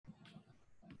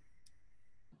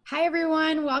Hi,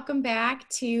 everyone. Welcome back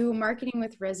to Marketing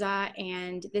with Riza,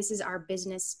 and this is our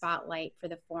business spotlight for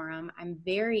the forum. I'm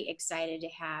very excited to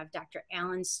have Dr.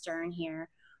 Alan Stern here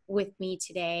with me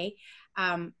today.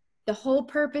 The whole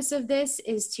purpose of this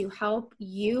is to help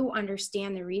you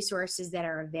understand the resources that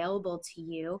are available to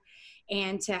you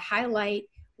and to highlight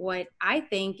what I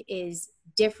think is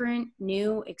different,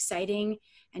 new, exciting,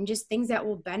 and just things that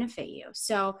will benefit you.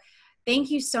 So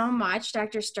thank you so much,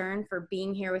 Dr. Stern, for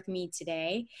being here with me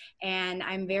today. And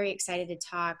I'm very excited to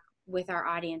talk with our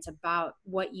audience about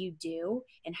what you do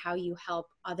and how you help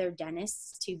other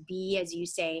dentists to be, as you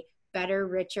say, better,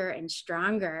 richer, and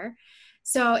stronger.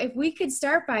 So if we could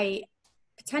start by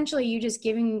potentially you just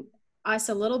giving us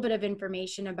a little bit of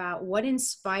information about what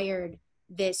inspired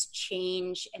this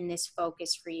change and this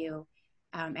focus for you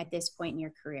at this point in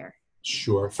your career.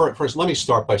 Sure. First, let me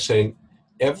start by saying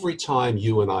every time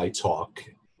you and I talk,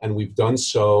 and we've done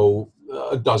so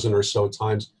a dozen or so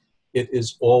times, it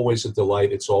is always a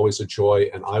delight. It's always a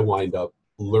joy. And I wind up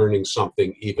learning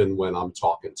something even when I'm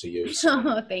talking to you. So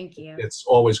Oh, thank you. it's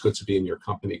always good to be in your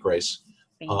company, Grace.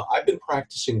 Thank you. I've been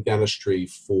practicing dentistry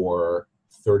for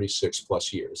 36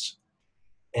 plus years.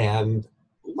 And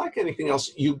like anything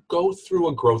else, you go through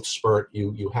a growth spurt,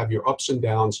 you have your ups and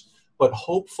downs, but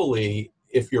hopefully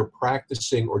if you're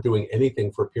practicing or doing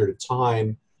anything for a period of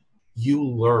time, you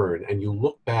learn and you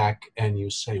look back and you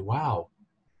say, wow,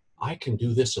 I can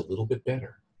do this a little bit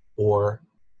better. Or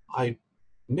I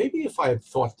maybe if I had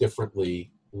thought differently,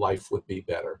 life would be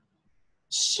better.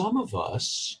 Some of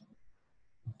us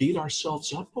beat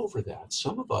ourselves up over that.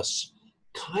 Some of us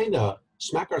kind of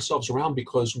smack ourselves around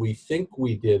because we think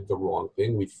we did the wrong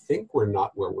thing. We think we're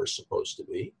not where we're supposed to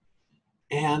be.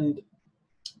 And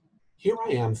here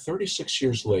I am 36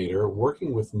 years later,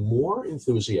 working with more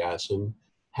enthusiasm,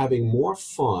 having more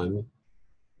fun,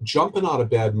 jumping out of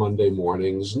bed Monday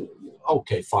mornings.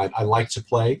 Okay, fine, I like to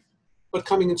play, but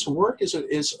coming into work is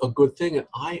a good thing, and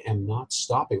I am not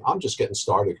stopping. I'm just getting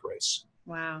started, Grace.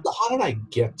 Wow. So how did I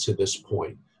get to this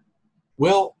point?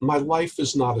 Well, my life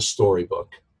is not a storybook.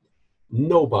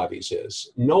 Nobody's is.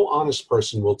 No honest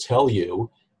person will tell you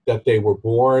that they were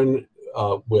born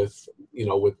with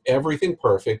everything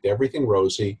perfect, everything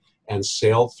rosy, and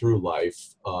sailed through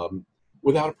life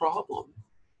without a problem.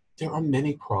 There are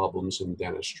many problems in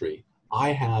dentistry.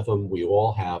 I have them. We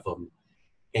all have them.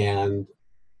 And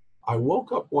I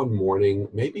woke up one morning,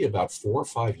 maybe about 4 or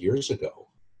 5 years ago.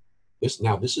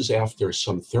 This is after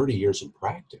some 30 years in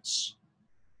practice.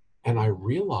 And I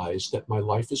realized that my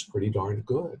life is pretty darn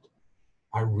good.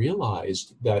 I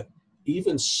realized that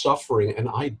even suffering, and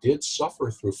I did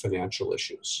suffer through financial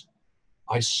issues.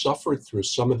 I suffered through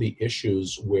some of the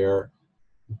issues where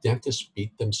dentists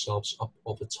beat themselves up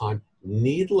all the time,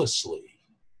 needlessly.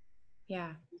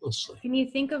 Yeah. Needlessly. Can you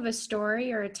think of a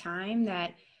story or a time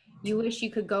that you wish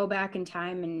you could go back in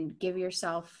time and give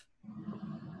yourself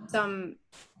some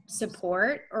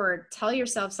support or tell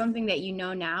yourself something that you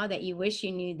know now that you wish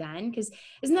you knew then? Because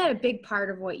isn't that a big part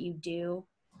of what you do?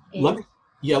 Let Is,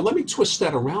 me, let me twist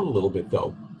that around a little bit, though.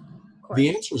 of The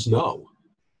course. answer is no.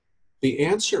 The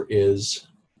answer is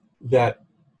that,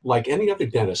 like any other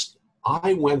dentist,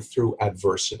 I went through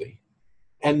adversity.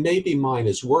 And maybe mine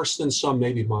is worse than some,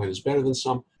 maybe mine is better than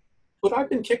some, but I've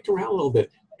been kicked around a little bit.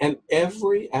 And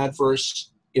every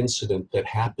adverse incident that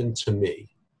happened to me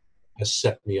has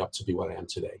set me up to be what I am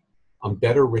today. I'm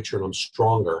better, richer, and I'm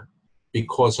stronger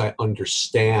because I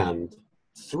understand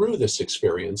through this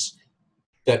experience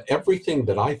that everything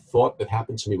that I thought that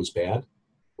happened to me was bad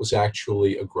was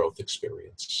actually a growth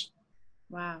experience.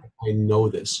 Wow. I know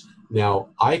this. Now,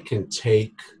 I can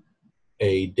take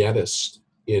a dentist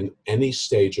in any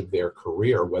stage of their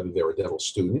career, whether they're a dental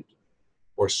student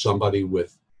or somebody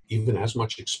with even as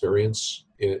much experience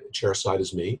in chairside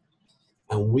as me,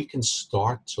 and we can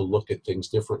start to look at things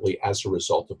differently as a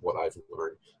result of what I've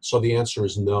learned. So the answer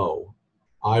is no.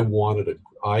 I am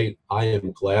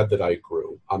glad that I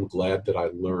grew. I'm glad that I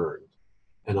learned.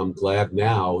 And I'm glad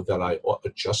now that I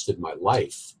adjusted my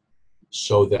life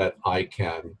so that I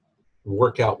can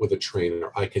work out with a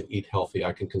trainer, I can eat healthy,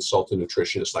 I can consult a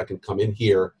nutritionist, I can come in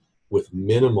here with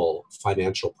minimal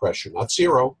financial pressure, not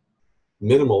zero,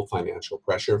 minimal financial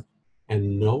pressure,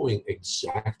 and knowing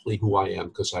exactly who I am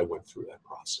because I went through that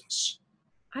process.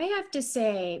 I have to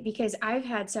say, because I've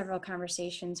had several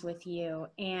conversations with you,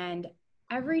 and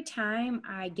every time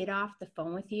I get off the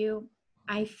phone with you,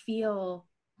 I feel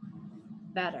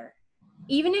better.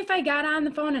 Even if I got on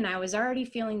the phone and I was already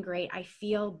feeling great, I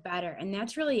feel better. And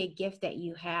that's really a gift that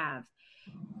you have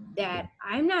that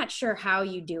I'm not sure how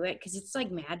you do it because it's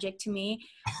like magic to me.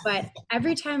 But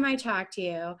every time I talk to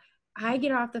you, I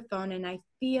get off the phone and I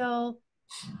feel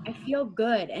I feel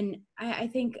good. And I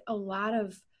think a lot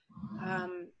of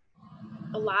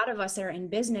us that are in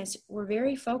business, we're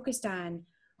very focused on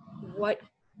what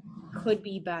could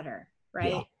be better, Yeah.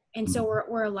 right? And so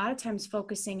we're a lot of times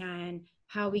focusing on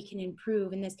how we can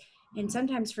improve in this, and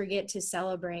sometimes forget to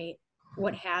celebrate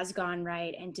what has gone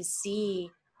right and to see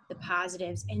the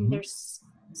positives. And there's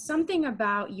something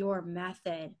about your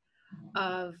method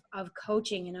of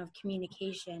coaching and of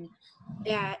communication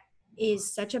that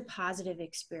is such a positive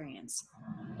experience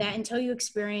that until you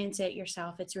experience it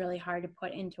yourself, it's really hard to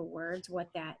put into words what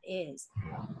that is.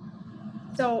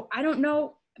 So I don't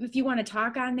know if you want to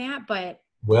talk on that, but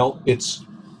Well, it's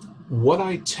what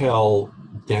I tell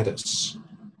dentists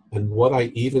and what I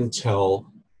even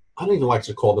tell, I don't even like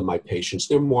to call them my patients.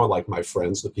 They're more like my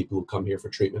friends, the people who come here for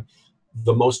treatment.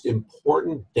 The most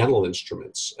important dental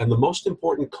instruments and the most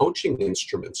important coaching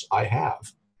instruments I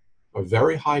have are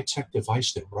very high-tech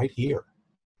device. They're right here.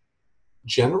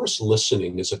 Generous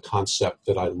listening is a concept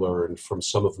that I learned from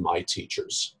some of my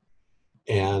teachers.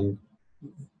 And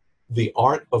the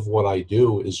art of what I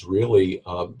do is really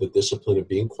the discipline of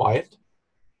being quiet,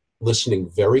 listening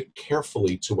very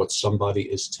carefully to what somebody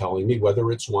is telling me,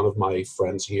 whether it's one of my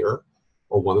friends here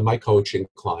or one of my coaching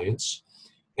clients,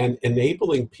 and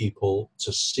enabling people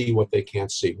to see what they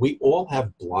can't see. We all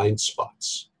have blind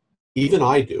spots. Even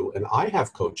I do, and I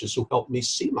have coaches who help me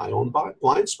see my own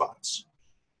blind spots.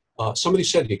 Somebody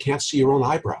said you can't see your own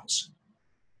eyebrows.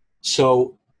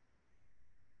 So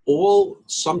all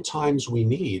sometimes we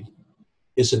need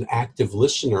is an active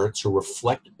listener to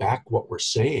reflect back what we're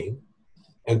saying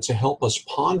and to help us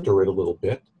ponder it a little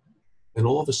bit. And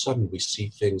all of a sudden we see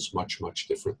things much, much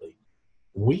differently.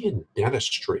 We in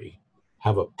dentistry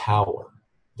have a power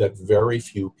that very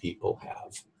few people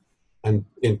have. And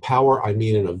in power, I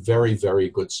mean in a very, very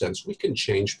good sense. We can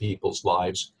change people's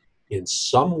lives in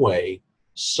some way,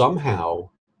 somehow,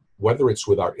 whether it's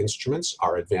with our instruments,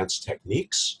 our advanced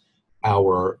techniques,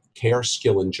 our care,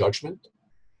 skill, and judgment,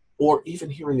 or even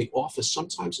here in the office,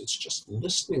 sometimes it's just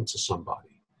listening to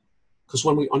somebody. Because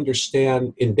when we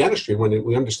understand, in dentistry, when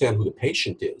we understand who the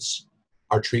patient is,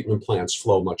 our treatment plans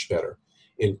flow much better.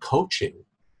 In coaching,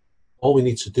 all we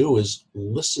need to do is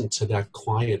listen to that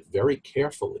client very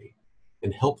carefully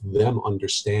and help them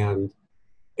understand,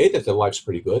 A, that their life's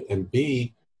pretty good, and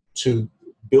B, to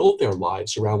build their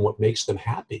lives around what makes them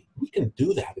happy. We can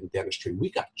do that in dentistry.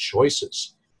 We got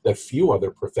choices that few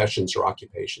other professions or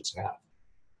occupations have.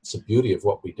 It's the beauty of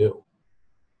what we do.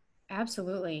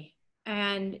 absolutely.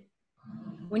 And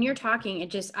when you're talking,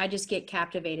 I just get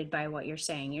captivated by what you're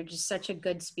saying. You're just such a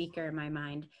good speaker in my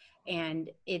mind, and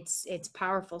it's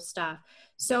powerful stuff.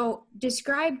 So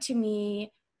describe to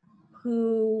me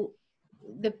who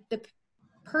the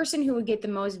person who would get the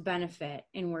most benefit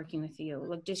in working with you.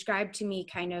 Like, describe to me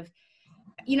kind of,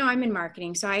 I'm in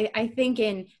marketing, so I think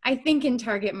in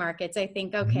target markets. I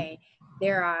think, okay,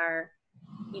 there are,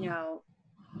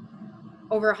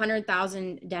 over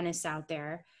 100,000 dentists out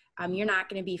there. You're not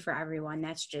going to be for everyone.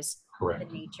 That's just Correct.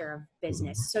 the nature of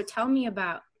business. So tell me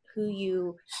about who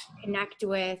you connect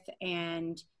with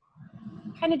and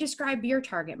kind of describe your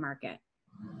target market.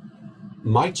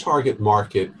 My target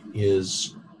market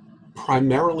is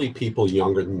primarily people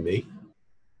younger than me.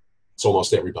 It's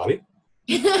almost everybody.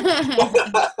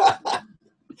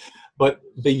 But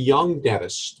the young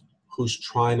dentist who's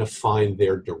trying to find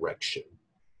their direction.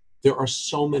 There are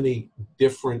so many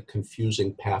different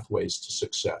confusing pathways to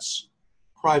success.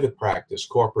 Private practice,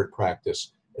 corporate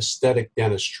practice, aesthetic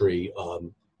dentistry,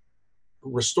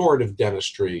 restorative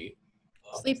dentistry.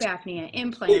 Sleep apnea,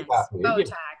 implants,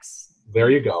 Botox. There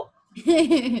you go.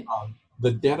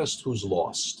 The dentist who's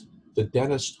lost, the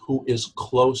dentist who is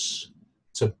close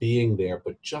to being there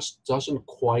but just doesn't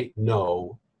quite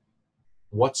know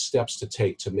what steps to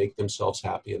take to make themselves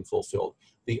happy and fulfilled.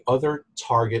 The other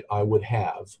target I would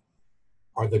have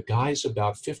are the guys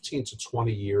about 15 to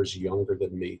 20 years younger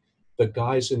than me, the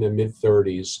guys in their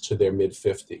mid-30s to their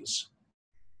mid-50s,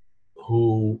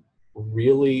 who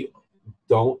really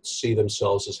don't see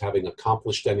themselves as having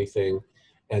accomplished anything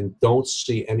and don't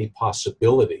see any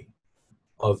possibility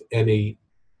of any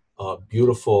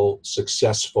beautiful,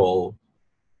 successful,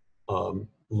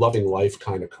 loving life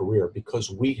kind of career, because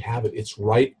we have it. It's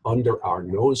right under our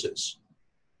noses.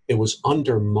 It was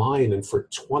under mine, and for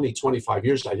 20, 25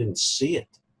 years, I didn't see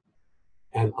it.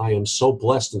 And I am so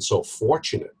blessed and so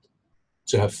fortunate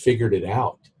to have figured it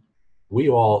out.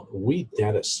 We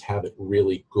dentists have it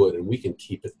really good, and we can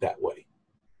keep it that way.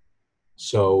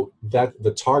 So that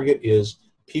the target is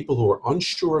people who are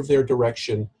unsure of their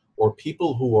direction, or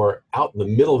people who are out in the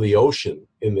middle of the ocean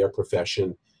in their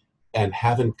profession and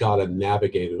haven't got a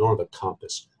navigator or the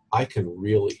compass. I can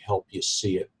really help you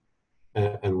see it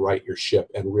and right your ship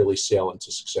and really sail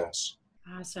into success.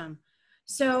 Awesome.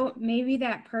 So maybe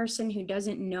that person who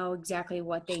doesn't know exactly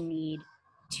what they need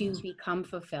to become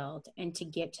fulfilled and to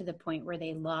get to the point where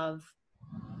they love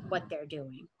what they're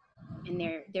doing and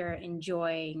they're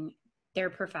enjoying their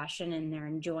profession and they're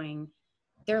enjoying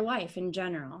their life in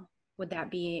general. Would that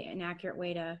be an accurate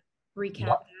way to recap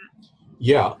that?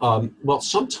 Yeah. Well,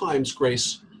 sometimes,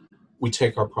 Grace, we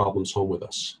take our problems home with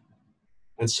us.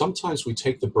 And sometimes we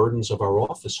take the burdens of our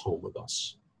office home with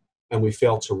us. And we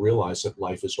fail to realize that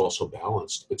life is also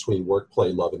balanced between work,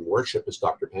 play, love, and worship, as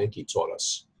Dr. Pankey taught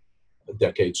us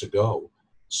decades ago.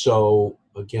 So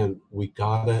again, we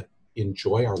gotta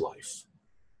enjoy our life.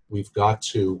 We've got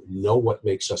to know what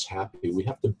makes us happy. We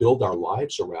have to build our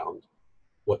lives around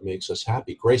what makes us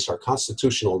happy. Grace, our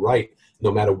constitutional right,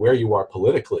 no matter where you are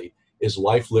politically, is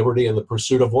life, liberty, and the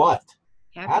pursuit of what?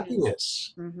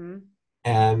 Happiness. Mm-hmm.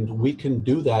 And we can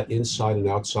do that inside and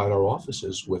outside our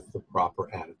offices with the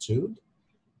proper attitude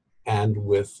and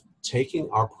with taking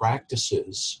our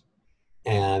practices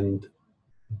and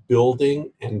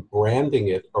building and branding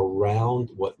it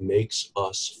around what makes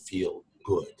us feel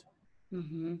good.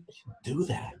 Mm-hmm. Do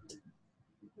that.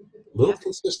 A little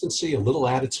consistency, a little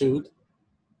attitude.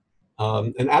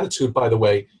 And attitude, by the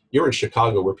way, you're in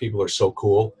Chicago where people are so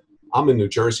cool. I'm in New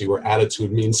Jersey where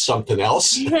attitude means something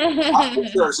else. New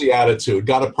Jersey attitude.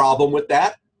 Got a problem with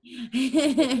that?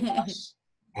 Yes.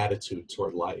 Attitude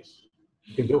toward life.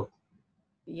 You can do it.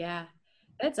 Yeah,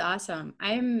 that's awesome.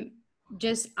 I'm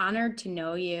just honored to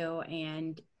know you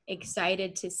and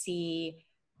excited to see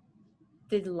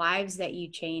the lives that you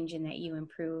change and that you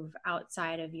improve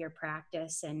outside of your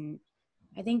practice. And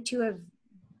I think to have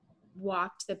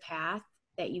walked the path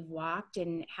that you've walked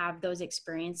and have those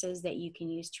experiences that you can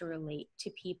use to relate to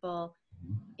people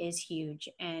is huge.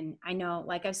 And I know,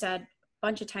 like I've said a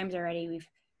bunch of times already,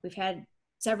 we've had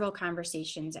several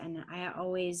conversations, and I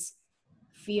always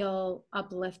feel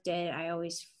uplifted. I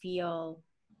always feel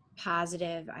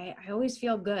positive. I always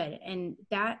feel good. And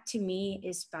that to me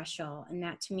is special. And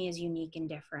that to me is unique and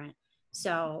different.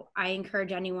 So I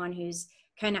encourage anyone who's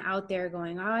kind of out there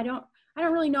going, oh, I don't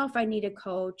really know if I need a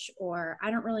coach, or I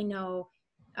don't really know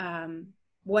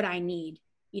what I need,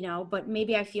 but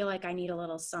maybe I feel like I need a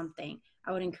little something.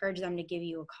 I would encourage them to give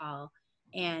you a call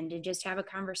and to just have a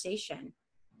conversation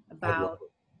about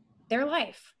their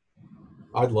life.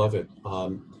 I'd love it.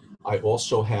 I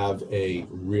also have a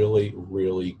really,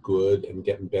 really good and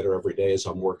getting better every day as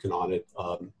I'm working on it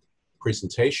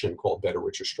presentation called Better,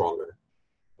 Richer, Stronger.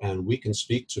 And we can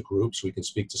speak to groups, we can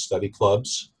speak to study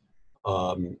clubs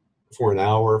for an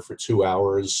hour, for 2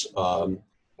 hours.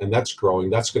 And that's growing.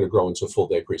 That's going to grow into a full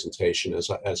day presentation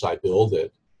as I build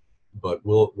it. But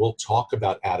we'll talk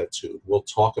about attitude. We'll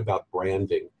talk about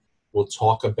branding. We'll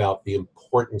talk about the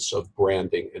importance of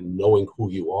branding and knowing who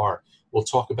you are. We'll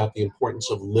talk about the importance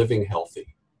of living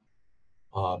healthy.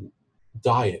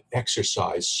 Diet,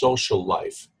 exercise, social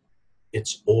life.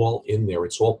 It's all in there.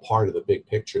 It's all part of the big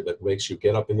picture that makes you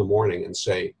get up in the morning and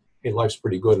say, hey, life's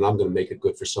pretty good and I'm going to make it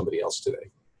good for somebody else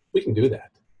today. We can do that.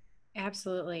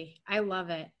 Absolutely. I love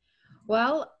it.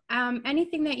 Well,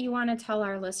 anything that you want to tell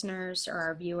our listeners or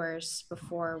our viewers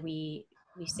before we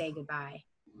say goodbye?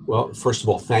 Well, first of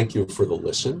all, thank you for the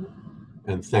listen.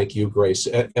 And thank you, Grace.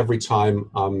 Every time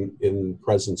I'm in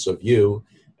presence of you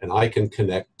and I can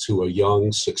connect to a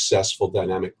young, successful,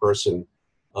 dynamic person,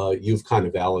 you've kind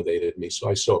of validated me. So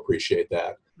I so appreciate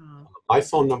that. Oh. My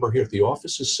phone number here at the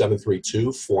office is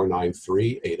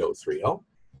 732-493-8030.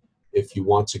 If you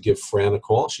want to give Fran a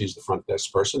call, she's the front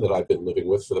desk person that I've been living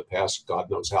with for the past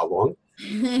God knows how long.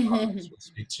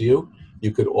 Speak to you.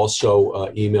 You could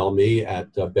also email me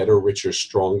at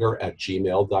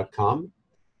betterricherstronger@gmail.com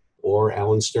or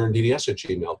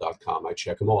alansterndds@gmail.com. I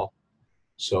check them all.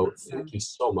 So thank you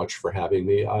so much for having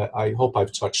me. I hope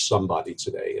I've touched somebody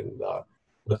today and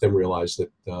let them realize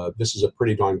that this is a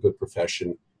pretty darn good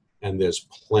profession and there's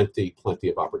plenty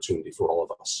of opportunity for all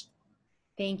of us.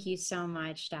 Thank you so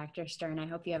much, Dr. Stern. I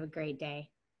hope you have a great day.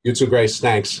 You too, Grace.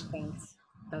 Thanks. Thanks.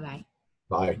 Bye-bye.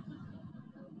 Bye.